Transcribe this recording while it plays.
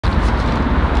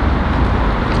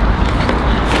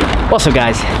What's up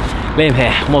guys, Liam here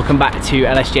and welcome back to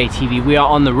LSJ TV. We are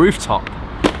on the rooftop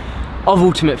of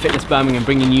Ultimate Fitness Birmingham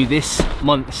bringing you this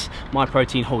month's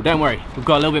MyProtein haul. Don't worry, we've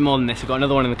got a little bit more than this. We've got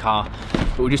another one in the car,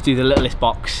 but we'll just do the littlest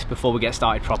box before we get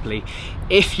started properly.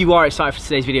 If you are excited for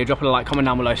today's video, drop a like, comment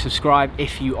down below, subscribe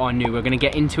if you are new. We're going to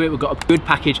get into it. We've got a good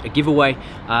package, a giveaway,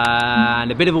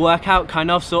 and a bit of a workout,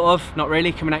 kind of, sort of, not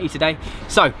really, coming at you today.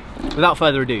 So, without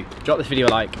further ado, drop this video a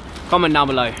like, comment down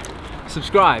below,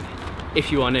 subscribe if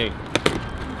you are new.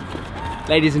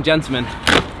 Ladies and gentlemen,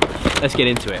 let's get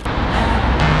into it.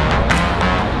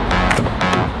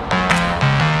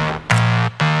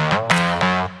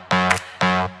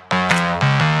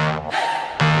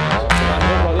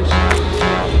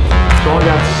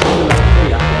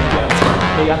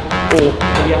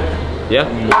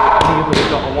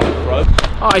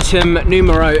 Item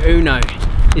numero uno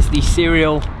is the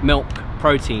cereal milk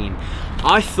protein.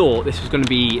 I thought this was going to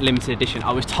be limited edition.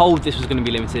 I was told this was going to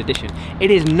be limited edition. It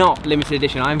is not limited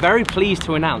edition. I am very pleased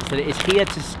to announce that it is here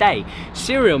to stay.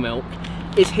 Cereal milk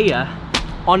is here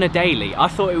on a daily. I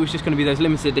thought it was just going to be those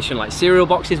limited edition like cereal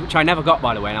boxes, which I never got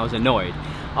by the way, and I was annoyed.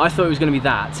 I thought it was going to be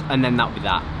that, and then that would be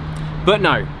that. But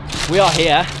no, we are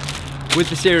here with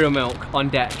the cereal milk on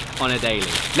deck on a daily.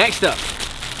 Next up,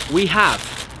 we have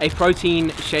a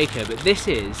protein shaker, but this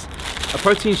is a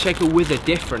protein shaker with a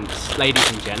difference, ladies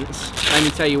and gents. Let me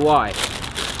tell you why.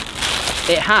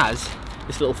 It has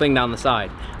this little thing down the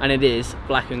side, and it is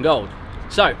black and gold.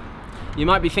 So, you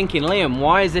might be thinking, Liam,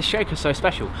 why is this shaker so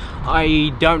special?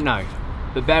 I don't know,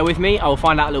 but bear with me. I will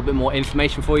find out a little bit more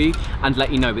information for you and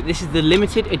let you know. But this is the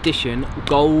limited edition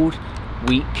Gold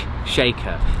Week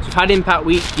shaker. So we've had Impact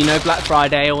Week, you know, Black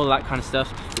Friday, all that kind of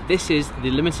stuff. But this is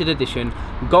the limited edition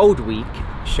Gold Week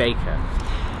shaker.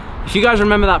 If you guys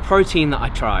remember that protein that I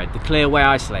tried, the Clear Whey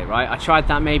Isolate, right? I tried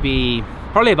that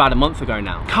probably about a month ago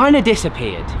now. Kind of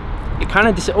disappeared. It kind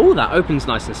of oh, that opens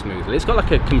nice and smoothly. It's got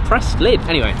like a compressed lid.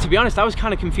 Anyway, to be honest, I was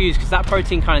kind of confused because that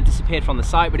protein kind of disappeared from the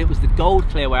site, but it was the gold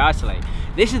Clear Whey Isolate.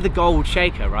 This is the gold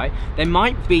shaker, right? They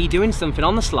might be doing something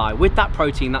on the sly with that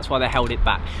protein, that's why they held it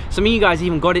back. Some of you guys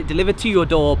even got it delivered to your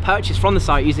door, purchased from the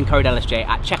site using code LSJ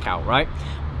at checkout, right?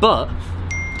 But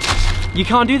you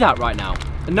can't do that right now.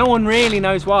 And no one really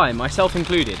knows why, myself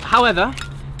included. However,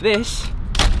 this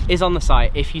is on the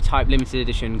site if you type limited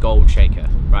edition gold shaker,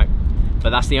 right?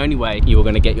 But that's the only way you are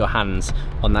going to get your hands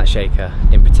on that shaker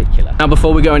in particular. Now,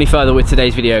 before we go any further with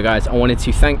today's video, guys, I wanted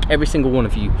to thank every single one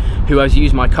of you who has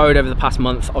used my code over the past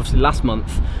month. Obviously, last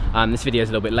month, this video is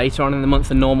a little bit later on in the month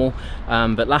than normal,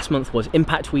 but last month was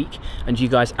Impact Week, and you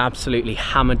guys absolutely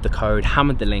hammered the code,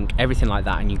 hammered the link, everything like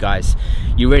that. And you guys,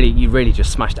 you really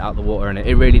just smashed it out the water, and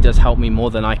it really does help me more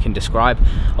than I can describe.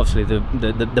 Obviously,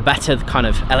 the better the kind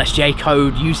of LSJ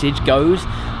code usage goes,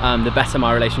 the better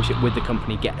my relationship with the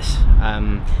company gets.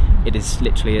 It is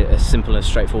literally as simple as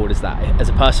straightforward as that. As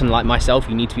a person like myself,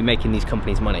 you need to be making these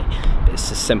companies money.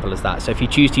 It's as simple as that. So if you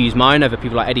choose to use mine over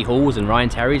people like Eddie Hall's and Ryan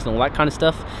Terry's and all that kind of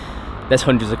stuff, there's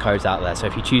hundreds of codes out there. So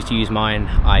if you choose to use mine,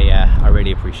 I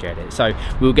really appreciate it. So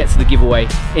we'll get to the giveaway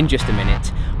in just a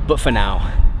minute. But for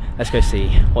now, let's go see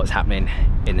what's happening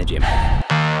in the gym.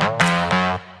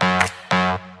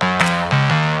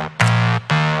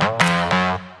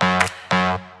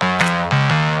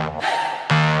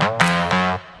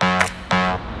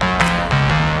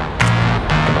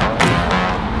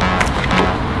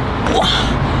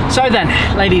 So then,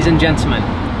 ladies and gentlemen,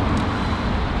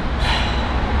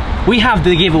 we have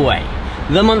the giveaway,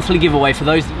 the monthly giveaway for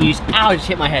those that use, ow, I just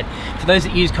hit my head, for those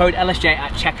that use code LSJ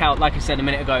at checkout. Like I said a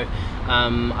minute ago,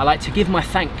 I like to give my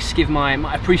thanks, give my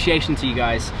appreciation to you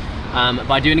guys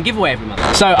by doing a giveaway every month.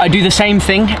 So I do the same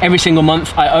thing every single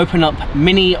month. I open up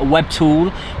Mini Web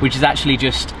Tool, which is actually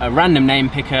just a random name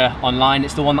picker online.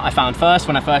 It's the one that I found first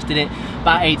when I first did it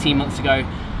about 18 months ago.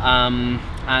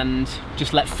 And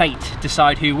just let fate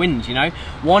decide who wins, you know?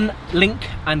 One link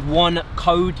and one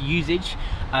code usage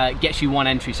gets you one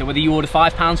entry. So whether you order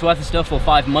 £5 worth of stuff or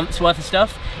 5 months worth of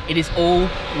stuff, it is all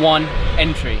one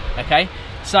entry, okay?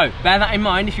 So bear that in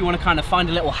mind if you want to kind of find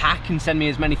a little hack and send me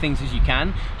as many things as you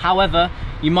can. However,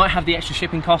 you might have the extra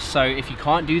shipping costs, so if you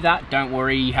can't do that, don't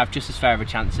worry, you have just as fair of a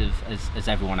chance as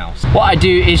everyone else. What I do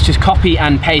is just copy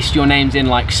and paste your names in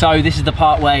like so. This is the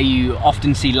part where you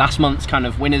often see last month's kind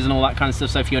of winners and all that kind of stuff.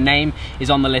 So if your name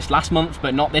is on the list last month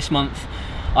but not this month,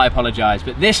 I apologize.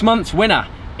 But this month's winner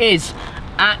is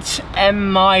at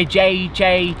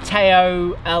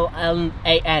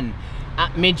MYJJTOLLAN.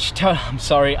 At I'm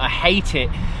sorry, I hate it.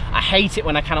 I hate it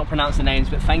when I cannot pronounce the names,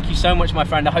 but thank you so much, my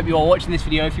friend. I hope you are watching this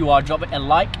video. If you are, drop it a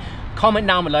like, comment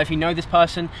down below. If you know this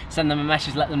person, send them a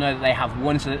message, let them know that they have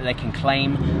won so that they can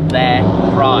claim their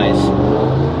prize.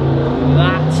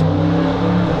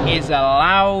 That is a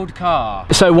loud car.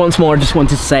 So once more, I just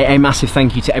wanted to say a massive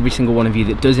thank you to every single one of you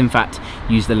that does in fact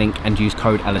use the link and use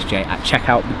code LSJ at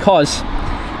checkout, because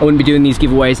I wouldn't be doing these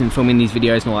giveaways and filming these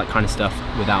videos and all that kind of stuff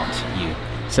without you.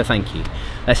 So thank you.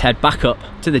 Let's head back up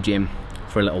to the gym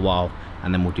for a little while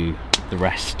and then we'll do the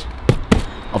rest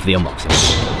of the unboxing.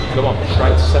 Come on,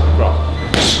 straight to second drop.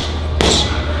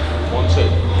 1, 2.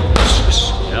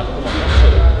 Yeah, come on,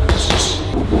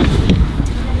 1,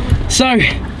 2. So,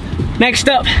 next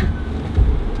up,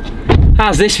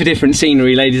 how's this for different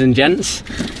scenery, ladies and gents?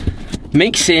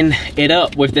 Mixing it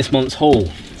up with this month's haul.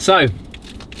 So,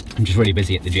 I'm just really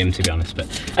busy at the gym, to be honest, but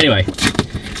anyway,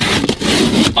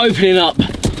 opening up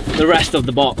the rest of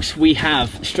the box, we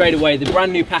have straight away the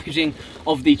brand new packaging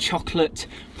of the chocolate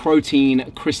protein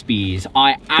crispies.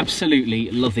 I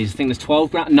absolutely love these. I think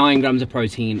there's 9 grams of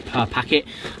protein per packet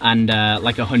and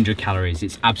like 100 calories.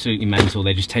 It's absolutely mental.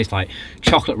 They just taste like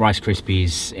chocolate Rice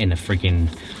Krispies in a friggin'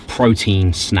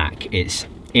 protein snack. It's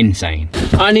insane.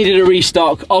 I needed a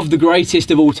restock of the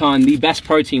greatest of all time, the best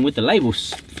protein with the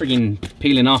labels friggin'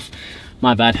 peeling off.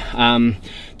 My bad.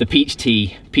 The peach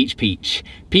tea,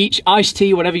 peach iced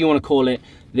tea, whatever you want to call it.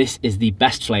 This is the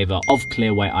best flavor of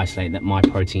clear whey isolate that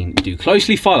MYPROTEIN do.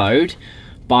 Closely followed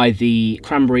by the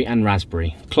cranberry and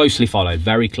raspberry. Closely followed,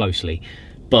 very closely.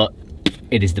 But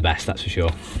it is the best, that's for sure.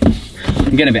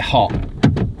 I'm getting a bit hot.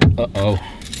 Uh-oh.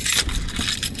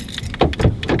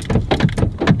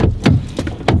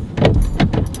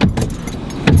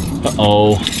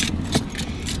 Uh-oh.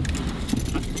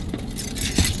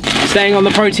 Staying on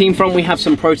the protein front, we have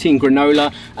some protein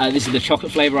granola. This is the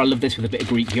chocolate flavor. I love this with a bit of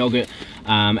Greek yogurt.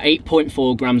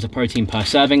 8.4 grams of protein per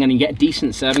serving, and you get a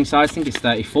decent serving size. I think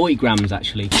it's 40 grams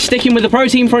actually. Sticking with the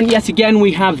protein front yet again,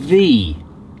 we have the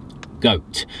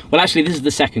goat. Well, actually, this is the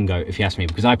second goat, if you ask me,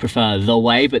 because I prefer the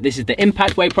whey, but this is the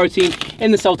impact whey protein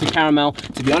in the salted caramel.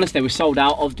 To be honest, they were sold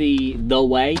out of the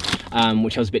whey,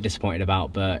 which I was a bit disappointed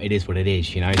about, but it is what it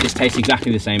is, you know. It just tastes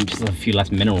exactly the same, just a few less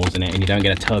minerals in it, and you don't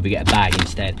get a tub, you get a bag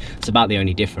instead. It's about the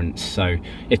only difference. So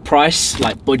if price,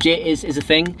 like budget is a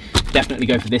thing, definitely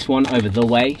go for this one over the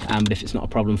whey, but if it's not a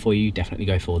problem for you, definitely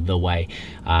go for the whey.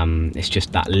 It's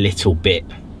just that little bit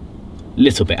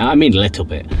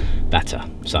better.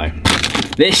 So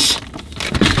this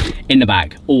in the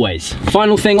bag, always.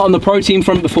 Final thing on the protein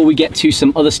front before we get to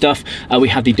some other stuff, we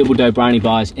have the double dough brownie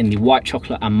bars in the white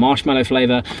chocolate and marshmallow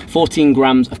flavor. 14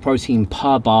 grams of protein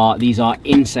per bar. These are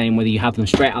insane, whether you have them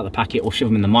straight out of the packet or shove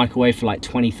them in the microwave for like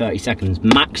 20-30 seconds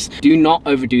max. Do not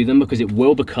overdo them because it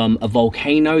will become a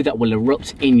volcano that will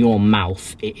erupt in your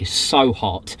mouth. It is so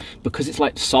hot. Because it's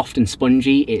like soft and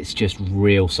spongy, it's just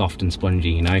real soft and spongy,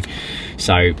 you know.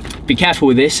 So be careful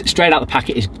with this. Straight out the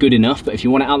packet is good enough, but if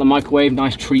you want it out of the microwave,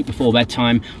 nice treat before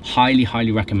bedtime,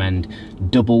 highly recommend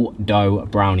double dough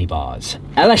brownie bars.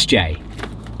 LSJ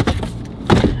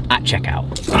at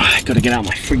checkout. Oh, I gotta get out of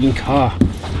my frigging car.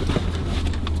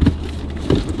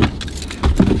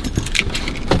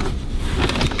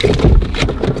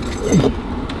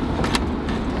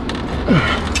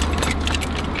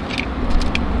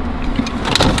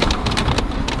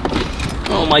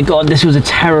 Oh my god, this was a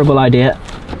terrible idea.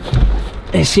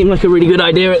 It seemed like a really good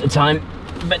idea at the time,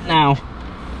 but now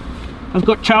I've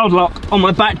got child lock on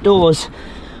my back doors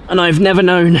and I've never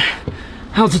known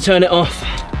how to turn it off.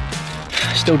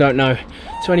 Still don't know.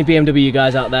 So any BMW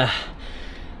guys out there,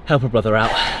 help a brother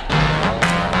out.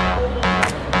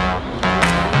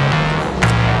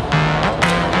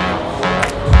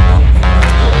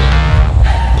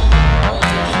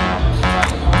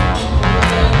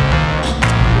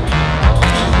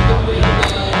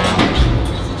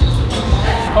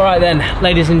 All right then,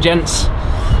 ladies and gents,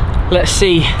 let's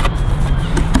see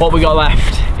what we got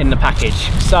left in the package.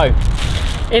 So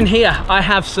in here I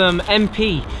have some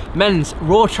MP men's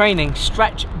raw training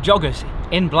stretch joggers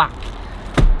in black.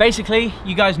 Basically,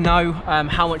 you guys know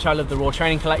how much I love the raw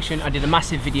training collection. I did a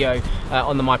massive video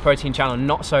on the MYPROTEIN channel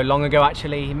not so long ago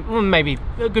actually, maybe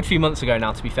a good few months ago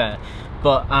now to be fair.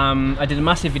 But I did a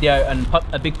massive video and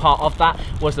a big part of that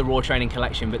was the raw training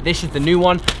collection. But this is the new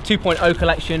one, 2.0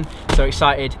 collection. So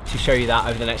excited to show you that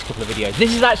over the next couple of videos.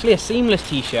 This is actually a seamless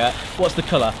t-shirt. What's the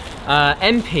color?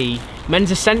 MP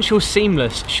Men's Essential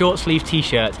Seamless Short Sleeve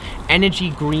T-shirt, Energy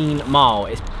Green Mile.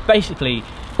 It's basically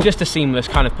just a seamless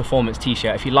kind of performance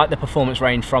t-shirt. If you like the performance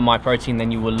range from MYPROTEIN,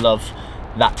 then you will love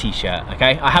that t-shirt,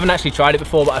 okay? I haven't actually tried it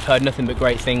before, but I've heard nothing but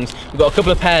great things. We've got a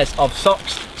couple of pairs of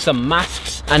socks, some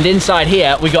masks, and inside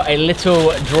here we got a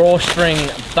little drawstring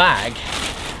bag,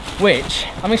 which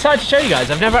I'm excited to show you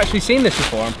guys. I've never actually seen this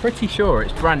before. I'm pretty sure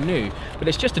it's brand new, but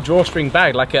it's just a drawstring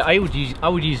bag. Like I would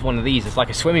use one of these as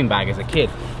like a swimming bag as a kid,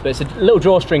 but it's a little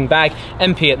drawstring bag,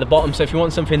 MP at the bottom. So if you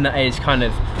want something that is kind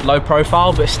of low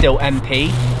profile but still MP,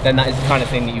 then that is the kind of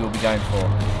thing that you will be going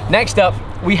for. Next up,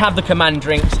 we have the Command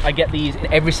drinks. I get these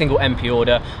in every single MP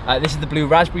order. This is the blue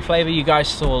raspberry flavor you guys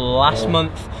saw last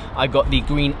month. I got the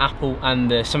green apple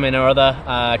and the something or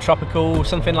other, tropical,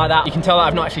 something like that. You can tell that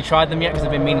I've not actually tried them yet because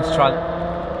I've been meaning to try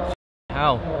them.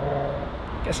 Hell,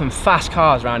 get some fast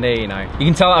cars around here, you know. You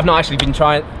can tell that I've not actually been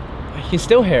trying, you can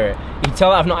still hear it. You can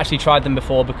tell that I've not actually tried them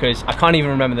before because I can't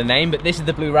even remember the name, but this is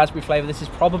the blue raspberry flavor. This is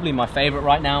probably my favorite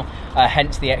right now,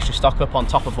 hence the extra stock up on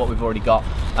top of what we've already got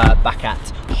back at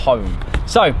home.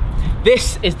 So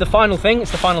this is the final thing.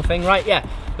 It's the final thing, right? Yeah.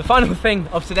 The final thing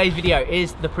of today's video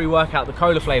is the pre-workout, the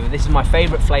cola flavor. This is my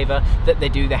favorite flavor that they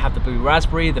do. They have the blue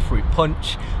raspberry, the fruit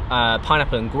punch,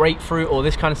 pineapple and grapefruit, all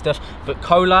this kind of stuff. But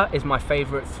cola is my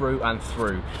favorite through and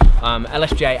through.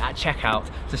 LSJ at checkout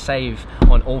to save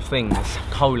on all things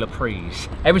cola prees.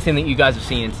 Everything that you guys have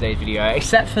seen in today's video,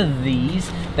 except for these.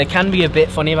 They can be a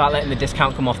bit funny about letting the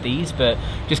discount come off these, but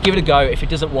just give it a go. If it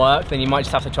doesn't work, then you might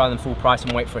just have to try them full price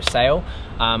and wait for a sale.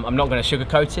 I'm not going to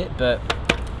sugarcoat it, but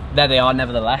there they are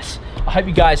nevertheless. I hope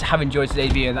you guys have enjoyed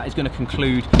today's video. That is going to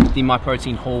conclude the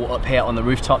MyProtein haul up here on the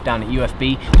rooftop down at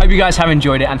UFB. Hope you guys have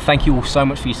enjoyed it, and thank you all so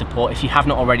much for your support. If you have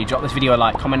not already, drop this video a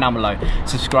like, comment down below,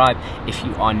 subscribe if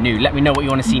you are new. Let me know what you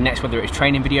want to see next, whether it's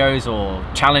training videos or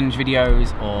challenge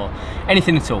videos or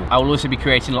anything at all. I will also be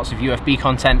creating lots of UFB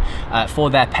content for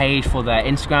their page, for their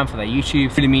Instagram, for their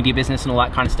YouTube, for the media business and all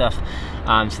that kind of stuff.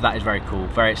 So that is very cool.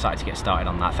 Very excited to get started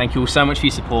on that. Thank you all so much for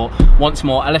your support. Once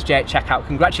more, LSJ at checkout.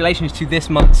 Congratulations to this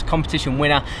month's competition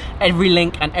winner. Every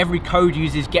link and every code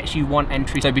uses gets you one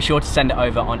entry, so be sure to send it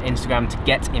over on Instagram to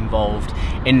get involved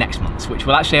in next month's, which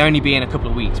will actually only be in a couple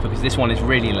of weeks because this one is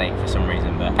really late for some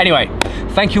reason. But anyway,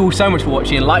 thank you all so much for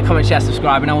watching. Like, comment, share,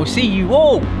 subscribe, and I will see you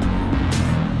all,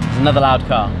 there's another loud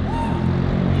car,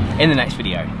 in the next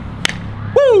video.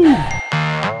 Woo!